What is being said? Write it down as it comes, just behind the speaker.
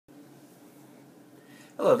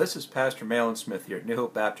Hello, this is Pastor Malin Smith here at New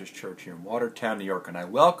Hope Baptist Church here in Watertown, New York, and I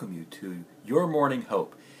welcome you to Your Morning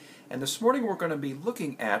Hope. And this morning we're going to be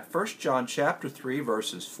looking at 1 John chapter 3,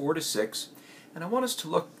 verses 4 to 6, and I want us to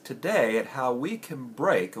look today at how we can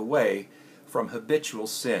break away from habitual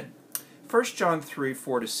sin. 1 John 3,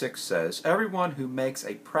 4 to 6 says, "Everyone who makes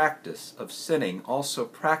a practice of sinning also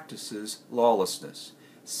practices lawlessness.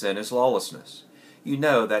 Sin is lawlessness. You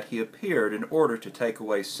know that he appeared in order to take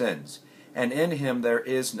away sins, and in him there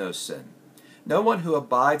is no sin. No one who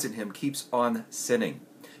abides in him keeps on sinning.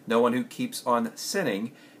 No one who keeps on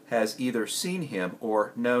sinning has either seen him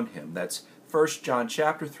or known him." That's 1 John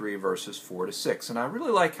chapter 3, verses 4 to 6. And I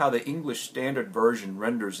really like how the English Standard Version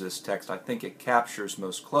renders this text. I think it captures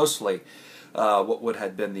most closely what would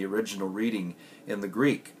have been the original reading in the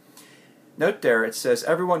Greek. Note there, it says,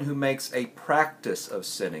 everyone who makes a practice of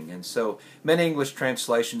sinning. And so many English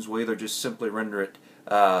translations will either just simply render it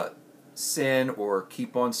sin or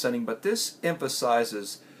keep on sinning, but this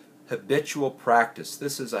emphasizes habitual practice.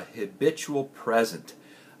 This is a habitual present.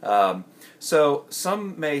 So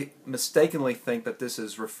some may mistakenly think that this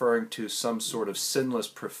is referring to some sort of sinless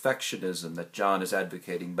perfectionism that John is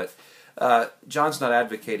advocating, but John's not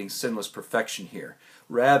advocating sinless perfection here.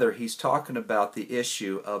 Rather, he's talking about the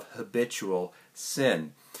issue of habitual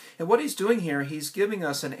sin. And what he's doing here, he's giving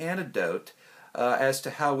us an antidote as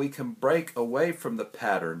to how we can break away from the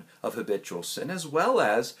pattern of habitual sin, as well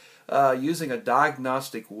as using a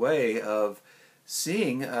diagnostic way of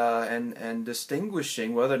seeing and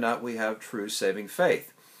distinguishing whether or not we have true saving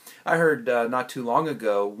faith. I heard not too long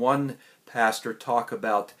ago one pastor talk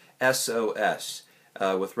about SOS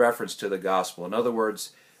with reference to the gospel. In other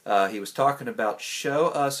words, he was talking about show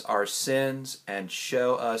us our sins and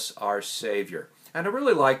show us our Savior. And I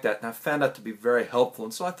really like that, and I found that to be very helpful.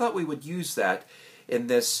 And so I thought we would use that in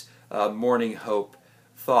this morning hope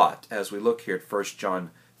thought as we look here at 1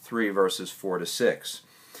 John 3, verses 4 to 6.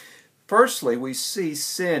 Firstly, we see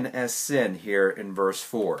sin as sin here in verse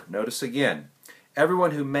 4. Notice again,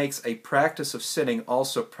 everyone who makes a practice of sinning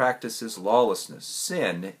also practices lawlessness.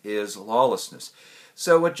 Sin is lawlessness.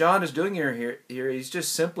 So what John is doing here, he's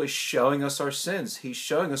just simply showing us our sins. He's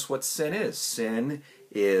showing us what sin is. Sin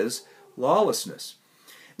is lawlessness.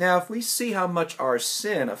 Now, if we see how much our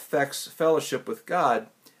sin affects fellowship with God,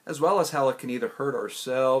 as well as how it can either hurt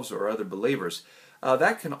ourselves or other believers,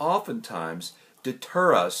 that can oftentimes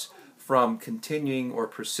deter us from continuing or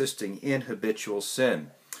persisting in habitual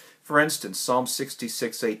sin. For instance, Psalm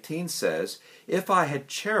 66:18 says, "If I had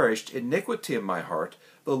cherished iniquity in my heart,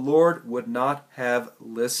 the Lord would not have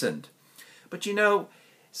listened." But you know,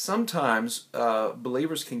 sometimes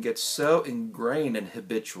believers can get so ingrained in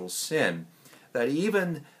habitual sin that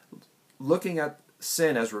even looking at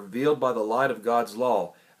sin as revealed by the light of God's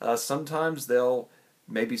law, sometimes they'll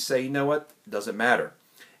maybe say, you know what, it doesn't matter.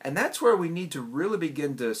 And that's where we need to really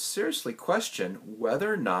begin to seriously question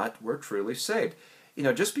whether or not we're truly saved. You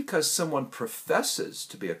know, just because someone professes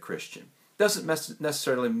to be a Christian doesn't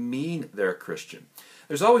necessarily mean they're a Christian.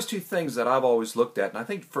 There's always two things that I've always looked at, and I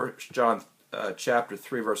think 1 John chapter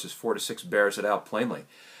 3, verses 4 to 6 bears it out plainly.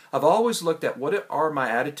 I've always looked at what are my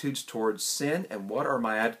attitudes towards sin and what are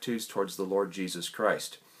my attitudes towards the Lord Jesus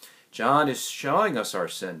Christ. John is showing us our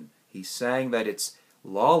sin. He's saying that it's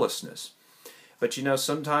lawlessness. But you know,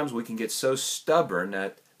 sometimes we can get so stubborn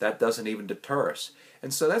that that doesn't even deter us.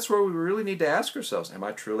 And so that's where we really need to ask ourselves, am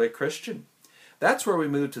I truly a Christian? That's where we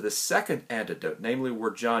move to the second antidote, namely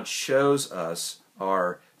where John shows us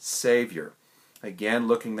our Savior. Again,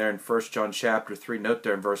 looking there in 1 John chapter 3, note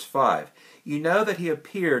there in verse 5, "You know that he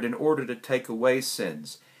appeared in order to take away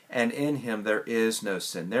sins, and in him there is no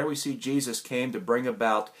sin." There we see Jesus came to bring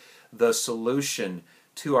about the solution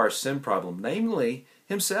to our sin problem, namely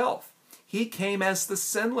himself. He came as the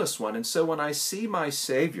sinless one. And so when I see my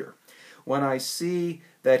Savior, when I see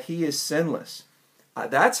that he is sinless,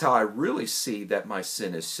 that's how I really see that my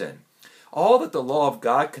sin is sin. All that the law of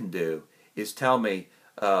God can do is tell me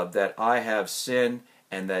that I have sin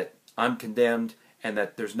and that I'm condemned and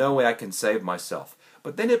that there's no way I can save myself.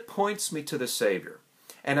 But then it points me to the Savior.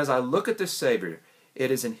 And as I look at the Savior,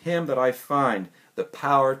 it is in him that I find the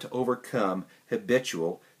power to overcome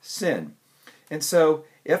habitual sin. And so,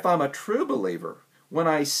 if I'm a true believer, when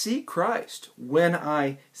I see Christ, when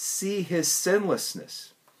I see his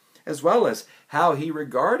sinlessness, as well as how he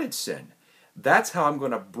regarded sin, that's how I'm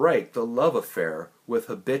going to break the love affair with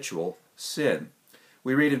habitual sin.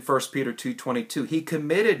 We read in 1 Peter 2:22, "He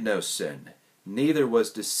committed no sin, neither was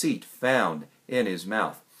deceit found in his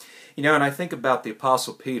mouth." You know, and I think about the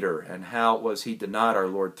Apostle Peter and how it was he denied our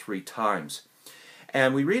Lord 3 times.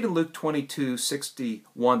 And we read in Luke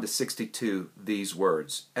 22:61-62 these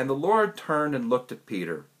words, "And the Lord turned and looked at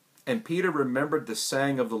Peter, and Peter remembered the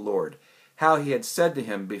saying of the Lord, how he had said to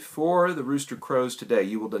him, Before the rooster crows today,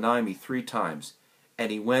 you will deny me 3 times.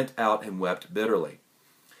 And he went out and wept bitterly."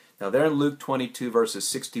 Now there in Luke 22 verses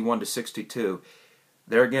 61-62,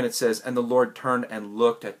 there again it says, "And the Lord turned and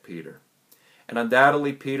looked at Peter." And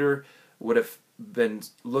undoubtedly Peter would have been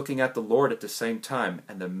looking at the Lord at the same time.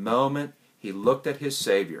 And the moment he looked at his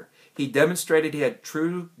Savior, he demonstrated he had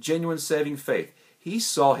true, genuine saving faith. He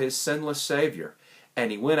saw his sinless Savior, and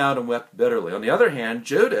he went out and wept bitterly. On the other hand,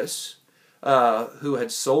 Judas, who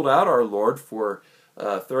had sold out our Lord for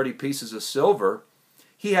 30 pieces of silver,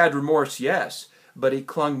 he had remorse, yes, but he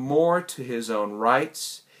clung more to his own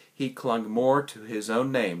rights. He clung more to his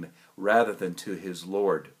own name rather than to his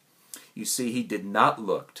Lord. You see, he did not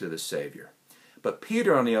look to the Savior. But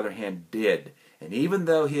Peter, on the other hand, did. And even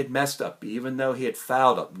though he had messed up, even though he had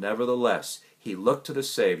fouled up, nevertheless, he looked to the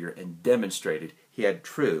Savior and demonstrated he had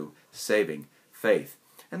true saving faith.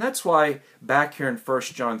 And that's why back here in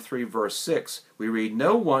 1 John 3 verse 6, we read,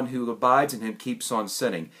 "No one who abides in him keeps on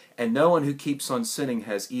sinning, and no one who keeps on sinning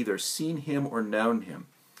has either seen him or known him."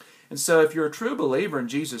 And so if you're a true believer in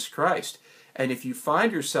Jesus Christ, and if you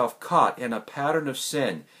find yourself caught in a pattern of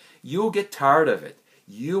sin, you'll get tired of it.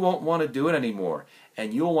 You won't want to do it anymore,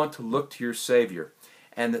 and you'll want to look to your Savior.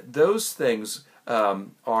 And those things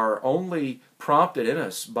are only prompted in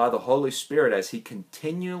us by the Holy Spirit as He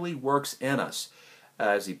continually works in us,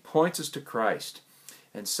 as He points us to Christ.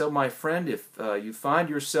 And so, my friend, if you find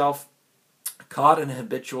yourself caught in a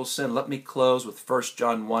habitual sin, let me close with 1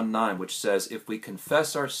 John 1:9, which says, "If we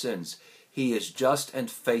confess our sins, He is just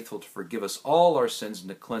and faithful to forgive us all our sins and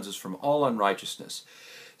to cleanse us from all unrighteousness."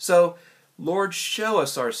 So, Lord, show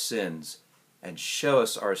us our sins and show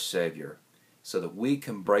us our Savior so that we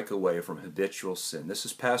can break away from habitual sin. This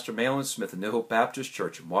is Pastor Malin Smith of New Hope Baptist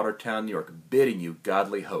Church in Watertown, New York, bidding you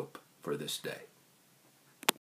godly hope for this day.